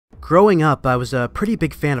Growing up, I was a pretty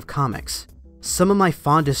big fan of comics. Some of my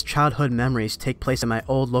fondest childhood memories take place in my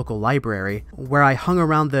old local library, where I hung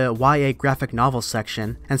around the YA graphic novel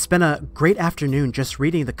section and spent a great afternoon just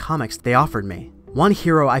reading the comics they offered me. One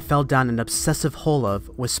hero I fell down an obsessive hole of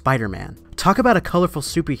was Spider-Man. Talk about a colorful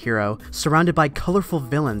superhero surrounded by colorful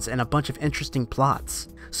villains and a bunch of interesting plots.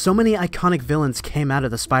 So many iconic villains came out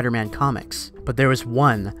of the Spider-Man comics, but there was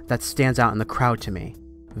one that stands out in the crowd to me.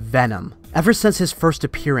 Venom. Ever since his first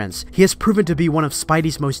appearance, he has proven to be one of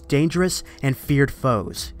Spidey's most dangerous and feared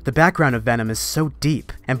foes. The background of Venom is so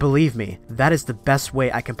deep, and believe me, that is the best way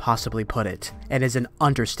I can possibly put it, and is an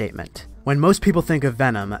understatement. When most people think of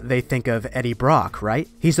Venom, they think of Eddie Brock, right?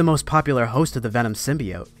 He's the most popular host of the Venom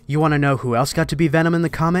symbiote. You wanna know who else got to be Venom in the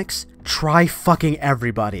comics? Try fucking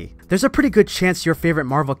everybody. There's a pretty good chance your favorite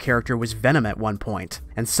Marvel character was Venom at one point,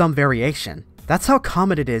 and some variation. That's how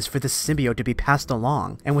common it is for this symbiote to be passed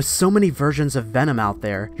along, and with so many versions of Venom out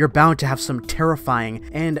there, you're bound to have some terrifying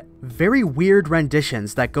and very weird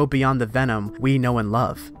renditions that go beyond the Venom we know and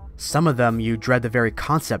love. Some of them you dread the very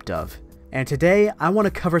concept of. And today, I want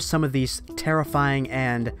to cover some of these terrifying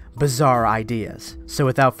and bizarre ideas. So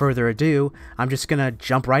without further ado, I'm just gonna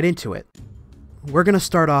jump right into it. We're gonna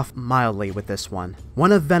start off mildly with this one.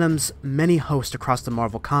 One of Venom's many hosts across the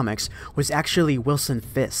Marvel Comics was actually Wilson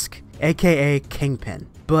Fisk, aka Kingpin,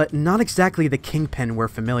 but not exactly the Kingpin we're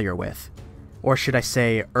familiar with. Or should I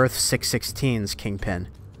say Earth 616's Kingpin.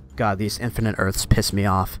 God, these infinite Earths piss me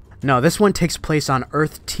off. No, this one takes place on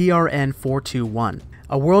Earth TRN 421,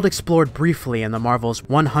 a world explored briefly in the Marvel's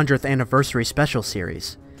 100th anniversary special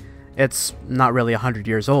series. It's not really 100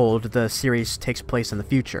 years old, the series takes place in the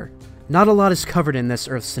future. Not a lot is covered in this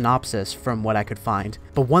Earth synopsis from what I could find,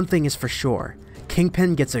 but one thing is for sure,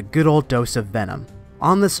 Kingpin gets a good old dose of Venom.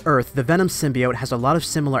 On this Earth, the Venom symbiote has a lot of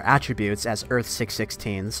similar attributes as Earth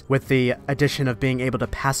 616's, with the addition of being able to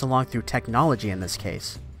pass along through technology in this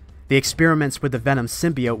case. The experiments with the Venom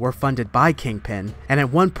symbiote were funded by Kingpin, and at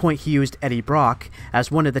one point he used Eddie Brock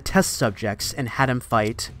as one of the test subjects and had him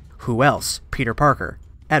fight, who else? Peter Parker.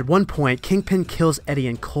 At one point, Kingpin kills Eddie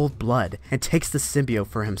in cold blood and takes the symbiote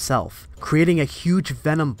for himself, creating a huge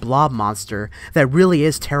Venom blob monster that really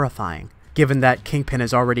is terrifying, given that Kingpin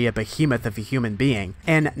is already a behemoth of a human being,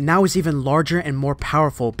 and now is even larger and more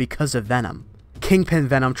powerful because of Venom. Kingpin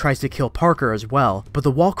Venom tries to kill Parker as well, but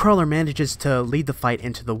the Wallcrawler manages to lead the fight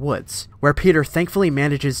into the woods, where Peter thankfully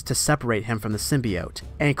manages to separate him from the symbiote,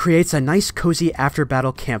 and creates a nice cozy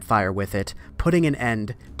after-battle campfire with it, putting an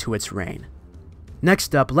end to its reign.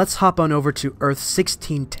 Next up, let's hop on over to Earth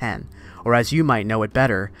 1610, or as you might know it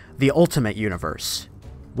better, the Ultimate Universe.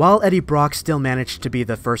 While Eddie Brock still managed to be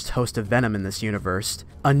the first host of Venom in this universe,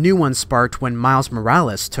 a new one sparked when Miles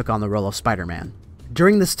Morales took on the role of Spider-Man.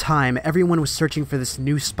 During this time, everyone was searching for this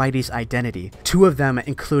new Spidey's identity, two of them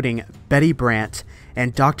including Betty Brant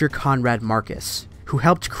and Dr. Conrad Marcus, who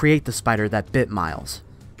helped create the spider that bit Miles.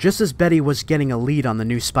 Just as Betty was getting a lead on the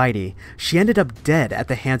new Spidey, she ended up dead at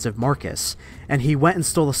the hands of Marcus, and he went and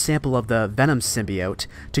stole a sample of the Venom symbiote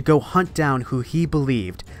to go hunt down who he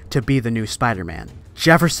believed to be the new Spider-Man,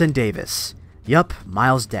 Jefferson Davis. Yup,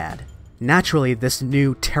 Miles' dad. Naturally, this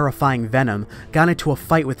new terrifying Venom got into a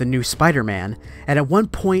fight with the new Spider-Man, and at one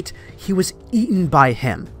point, he was eaten by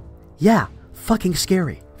him. Yeah, fucking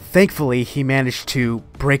scary. Thankfully, he managed to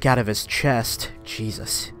break out of his chest,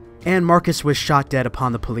 Jesus, and Marcus was shot dead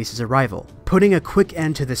upon the police's arrival, putting a quick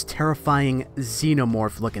end to this terrifying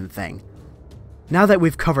xenomorph-looking thing. Now that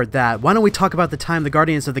we've covered that, why don't we talk about the time the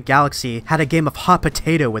Guardians of the Galaxy had a game of hot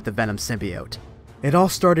potato with the Venom symbiote. It all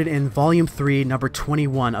started in Volume 3, number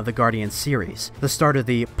 21 of the Guardians series, the start of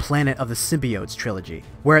the Planet of the Symbiotes trilogy,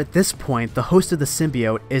 where at this point, the host of the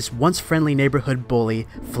symbiote is once friendly neighborhood bully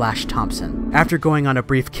Flash Thompson. After going on a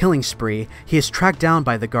brief killing spree, he is tracked down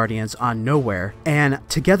by the Guardians on Nowhere, and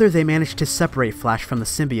together they manage to separate Flash from the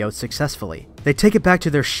symbiote successfully. They take it back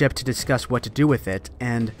to their ship to discuss what to do with it,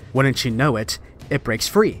 and wouldn't you know it, it breaks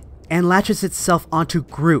free, and latches itself onto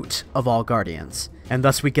Groot of all Guardians. And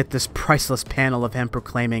thus we get this priceless panel of him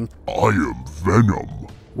proclaiming, "I am Venom,"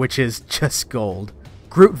 which is just gold.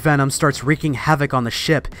 Groot Venom starts wreaking havoc on the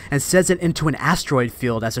ship and sends it into an asteroid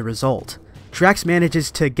field as a result. Drax manages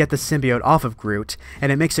to get the symbiote off of Groot,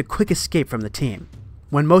 and it makes a quick escape from the team.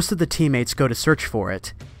 When most of the teammates go to search for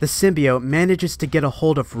it, the symbiote manages to get a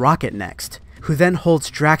hold of Rocket next, who then holds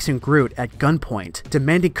Drax and Groot at gunpoint,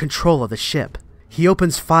 demanding control of the ship. He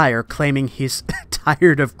opens fire, claiming he's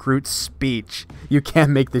tired of Groot's speech. You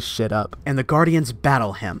can't make this shit up. And the Guardians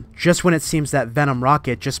battle him. Just when it seems that Venom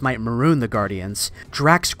Rocket just might maroon the Guardians,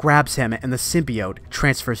 Drax grabs him and the symbiote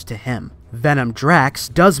transfers to him. Venom Drax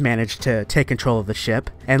does manage to take control of the ship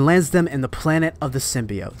and lands them in the planet of the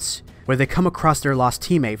symbiotes, where they come across their lost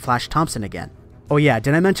teammate Flash Thompson again. Oh yeah,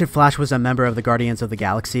 did I mention Flash was a member of the Guardians of the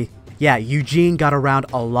Galaxy? Yeah, Eugene got around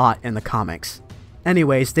a lot in the comics.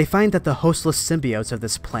 Anyways, they find that the hostless symbiotes of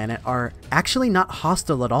this planet are actually not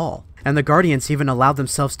hostile at all, and the Guardians even allowed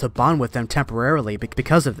themselves to bond with them temporarily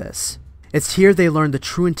because of this. It's here they learn the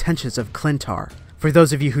true intentions of Clintar. For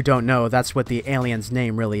those of you who don't know, that's what the alien's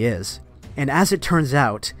name really is. And as it turns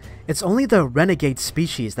out, it's only the renegade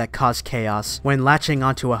species that cause chaos when latching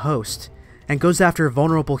onto a host, and goes after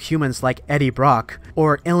vulnerable humans like Eddie Brock,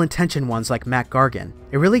 or ill-intentioned ones like Mac Gargan.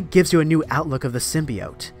 It really gives you a new outlook of the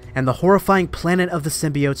symbiote, and the Horrifying Planet of the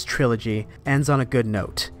Symbiotes trilogy ends on a good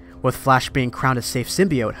note, with Flash being crowned a safe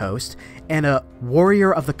symbiote host, and a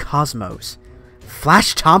warrior of the cosmos.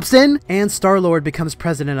 Flash Thompson? And Star-Lord becomes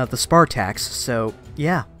president of the Spartax, so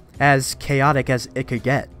yeah, as chaotic as it could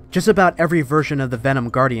get. Just about every version of the Venom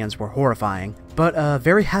Guardians were horrifying, but a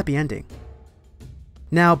very happy ending.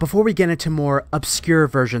 Now, before we get into more obscure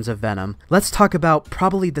versions of Venom, let's talk about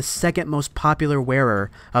probably the second most popular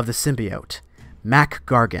wearer of the symbiote, Mac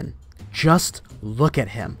Gargan. Just look at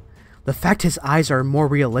him. The fact his eyes are more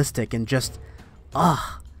realistic and just,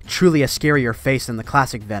 truly a scarier face than the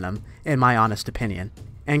classic Venom, in my honest opinion.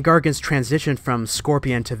 And Gargan's transition from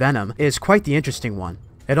Scorpion to Venom is quite the interesting one.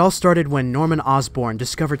 It all started when Norman Osborn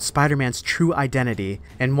discovered Spider-Man's true identity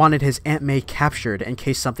and wanted his Aunt May captured in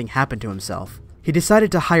case something happened to himself. He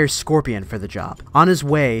decided to hire Scorpion for the job. On his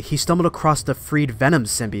way, he stumbled across the freed Venom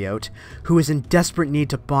symbiote, who was in desperate need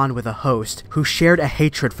to bond with a host who shared a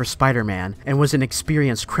hatred for Spider-Man and was an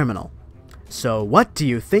experienced criminal. So what do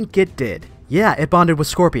you think it did? Yeah, it bonded with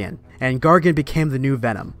Scorpion, and Gargan became the new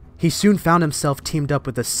Venom. He soon found himself teamed up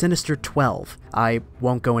with the Sinister 12. I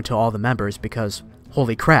won't go into all the members because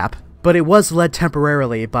holy crap. But it was led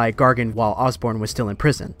temporarily by Gargan while Osborn was still in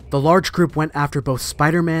prison. The large group went after both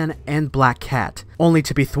Spider-Man and Black Cat, only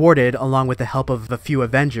to be thwarted along with the help of a few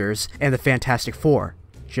Avengers and the Fantastic Four.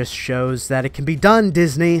 Just shows that it can be done,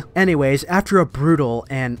 Disney! Anyways, after a brutal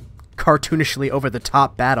and cartoonishly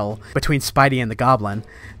over-the-top battle between Spidey and the Goblin,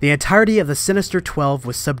 the entirety of the Sinister 12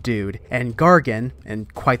 was subdued, and Gargan, in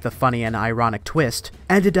quite the funny and ironic twist,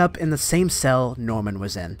 ended up in the same cell Norman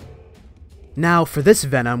was in. Now, for this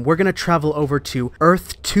Venom, we're gonna travel over to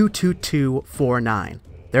Earth 22249.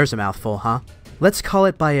 There's a mouthful, huh? Let's call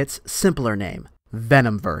it by its simpler name,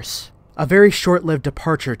 Venomverse. A very short-lived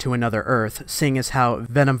departure to another Earth, seeing as how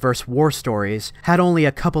Venomverse War Stories had only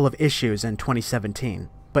a couple of issues in 2017.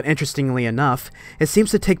 But interestingly enough, it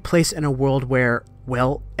seems to take place in a world where,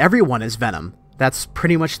 well, everyone is Venom. That's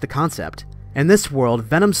pretty much the concept. In this world,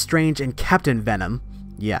 Venom Strange and Captain Venom,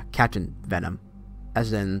 yeah, Captain Venom,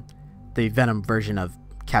 as in the Venom version of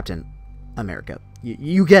Captain America.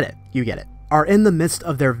 You get it. You get it. Are in the midst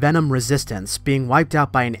of their Venom resistance being wiped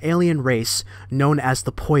out by an alien race known as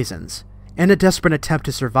the Poisons. In a desperate attempt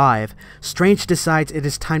to survive, Strange decides it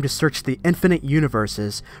is time to search the infinite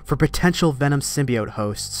universes for potential Venom symbiote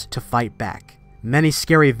hosts to fight back. Many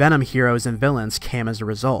scary Venom heroes and villains came as a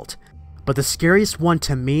result, but the scariest one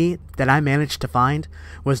to me that I managed to find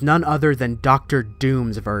was none other than Dr.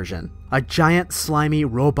 Doom's version. A giant, slimy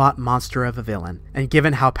robot monster of a villain. And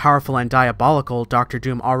given how powerful and diabolical Dr.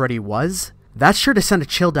 Doom already was, that's sure to send a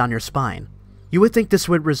chill down your spine. You would think this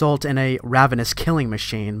would result in a ravenous killing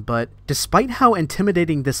machine, but despite how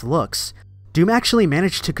intimidating this looks, Doom actually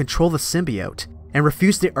managed to control the symbiote and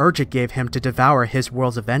refuse the urge it gave him to devour his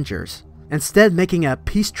world's Avengers, instead making a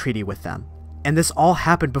peace treaty with them. And this all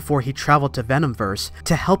happened before he traveled to Venomverse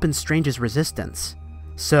to help in Strange's resistance.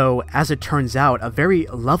 So, as it turns out, a very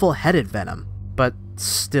level-headed Venom, but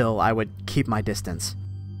still I would keep my distance.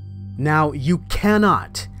 Now, you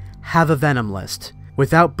cannot have a Venom list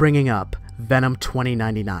without bringing up Venom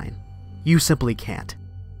 2099. You simply can't.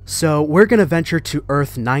 So we're gonna venture to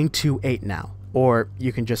Earth 928 now, or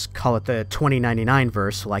you can just call it the 2099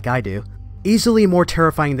 verse like I do. Easily more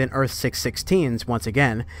terrifying than Earth 616's once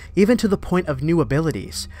again, even to the point of new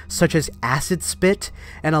abilities, such as acid spit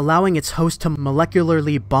and allowing its host to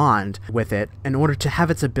molecularly bond with it in order to have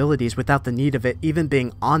its abilities without the need of it even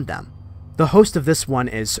being on them. The host of this one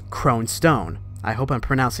is Crone Stone. I hope I'm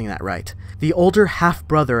pronouncing that right. The older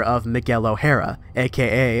half-brother of Miguel O'Hara,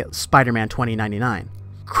 aka Spider-Man 2099.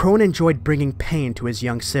 Crone enjoyed bringing pain to his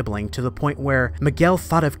young sibling to the point where Miguel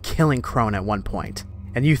thought of killing Crone at one point.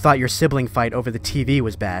 And you thought your sibling fight over the TV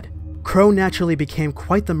was bad. Crone naturally became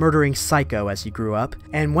quite the murdering psycho as he grew up,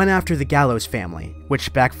 and went after the Gallows family,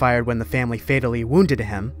 which backfired when the family fatally wounded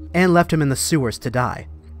him, and left him in the sewers to die.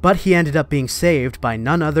 But he ended up being saved by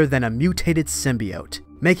none other than a mutated symbiote,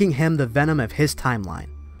 making him the Venom of his timeline.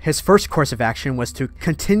 His first course of action was to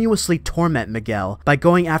continuously torment Miguel by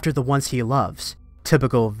going after the ones he loves.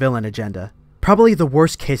 Typical villain agenda. Probably the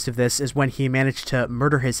worst case of this is when he managed to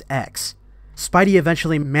murder his ex. Spidey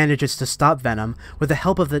eventually manages to stop Venom with the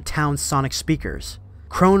help of the town's sonic speakers.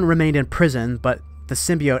 Crone remained in prison, but the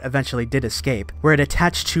symbiote eventually did escape, where it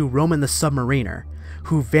attached to Roman the Submariner,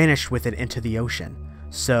 who vanished with it into the ocean.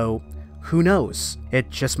 So, who knows? It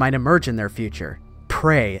just might emerge in their future.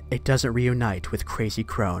 Pray it doesn't reunite with Crazy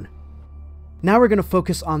Crone. Now we're going to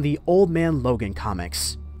focus on the Old Man Logan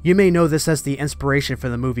comics. You may know this as the inspiration for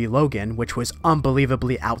the movie Logan, which was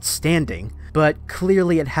unbelievably outstanding, but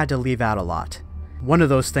clearly it had to leave out a lot. One of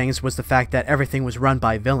those things was the fact that everything was run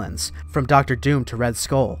by villains, from Dr. Doom to Red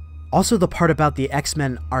Skull. Also the part about the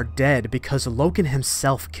X-Men are dead because Logan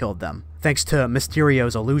himself killed them, thanks to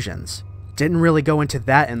Mysterio's illusions. Didn't really go into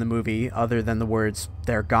that in the movie, other than the words,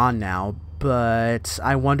 "they're gone now," but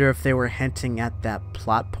I wonder if they were hinting at that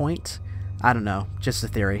plot point? I don't know, just a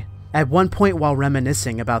theory. At one point while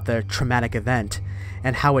reminiscing about the traumatic event,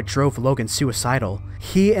 and how it drove Logan suicidal,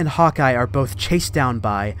 he and Hawkeye are both chased down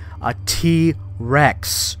by a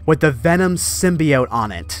T-Rex with the Venom symbiote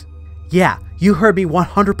on it. Yeah, you heard me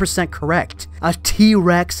 100% correct. A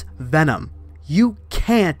T-Rex Venom. You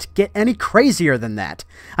can't get any crazier than that.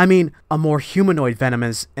 I mean, a more humanoid Venom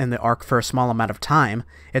is in the arc for a small amount of time,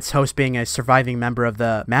 its host being a surviving member of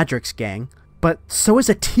the Madrix gang, but so is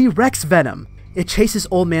a T-Rex Venom. It chases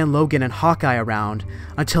Old Man Logan and Hawkeye around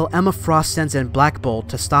until Emma Frost sends in Black Bolt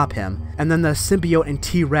to stop him, and then the symbiote and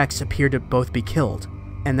T-Rex appear to both be killed.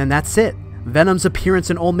 And then that's it. Venom's appearance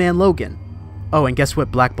in Old Man Logan. Oh, and guess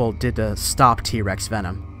what Black Bolt did to stop T-Rex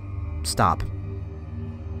Venom? Stop.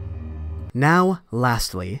 Now,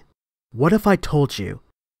 lastly, what if I told you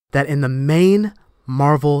that in the main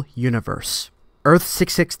Marvel universe, Earth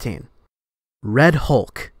 616, Red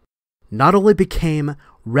Hulk not only became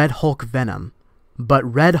Red Hulk Venom, but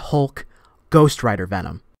Red Hulk Ghost Rider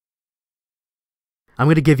Venom? I'm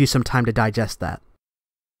going to give you some time to digest that.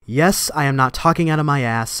 Yes, I am not talking out of my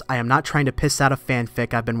ass. I am not trying to piss out a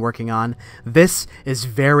fanfic I've been working on. This is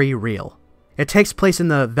very real. It takes place in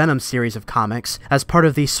the Venom series of comics as part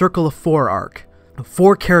of the Circle of 4 arc.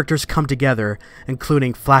 4 characters come together,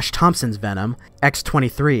 including Flash Thompson's Venom,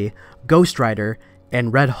 X-23, Ghost Rider,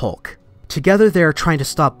 and Red Hulk. Together they are trying to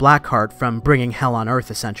stop Blackheart from bringing hell on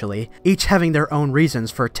Earth essentially, each having their own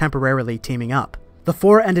reasons for temporarily teaming up. The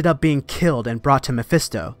 4 ended up being killed and brought to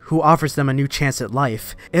Mephisto, who offers them a new chance at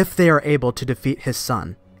life if they are able to defeat his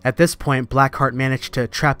son. At this point, Blackheart managed to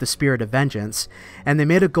trap the Spirit of Vengeance, and they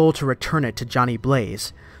made a goal to return it to Johnny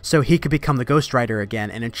Blaze, so he could become the Ghost Rider again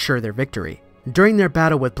and ensure their victory. During their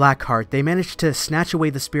battle with Blackheart, they managed to snatch away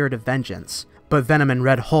the Spirit of Vengeance, but Venom and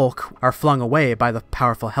Red Hulk are flung away by the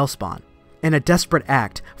powerful Hellspawn. In a desperate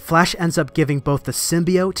act, Flash ends up giving both the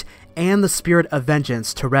symbiote and the Spirit of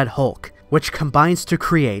Vengeance to Red Hulk, which combines to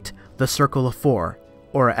create the Circle of 4,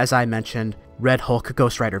 or as I mentioned, Red Hulk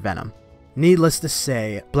Ghost Rider Venom. Needless to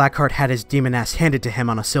say, Blackheart had his demon ass handed to him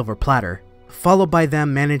on a silver platter, followed by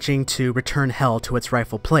them managing to return Hell to its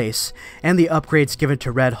rightful place, and the upgrades given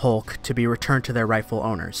to Red Hulk to be returned to their rightful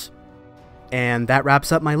owners. And that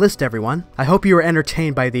wraps up my list, everyone. I hope you were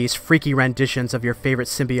entertained by these freaky renditions of your favorite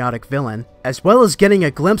symbiotic villain, as well as getting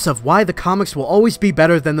a glimpse of why the comics will always be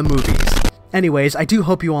better than the movies. Anyways, I do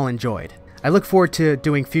hope you all enjoyed. I look forward to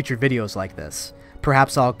doing future videos like this.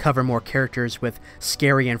 Perhaps I'll cover more characters with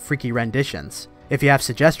scary and freaky renditions. If you have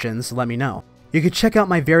suggestions, let me know. You can check out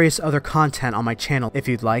my various other content on my channel if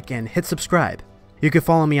you'd like, and hit subscribe. You can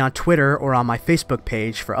follow me on Twitter or on my Facebook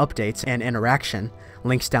page for updates and interaction,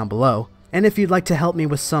 links down below. And if you'd like to help me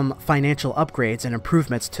with some financial upgrades and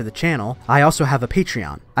improvements to the channel, I also have a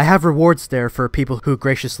Patreon. I have rewards there for people who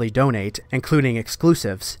graciously donate, including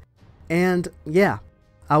exclusives. And yeah,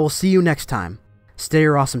 I will see you next time. Stay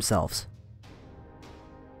your awesome selves.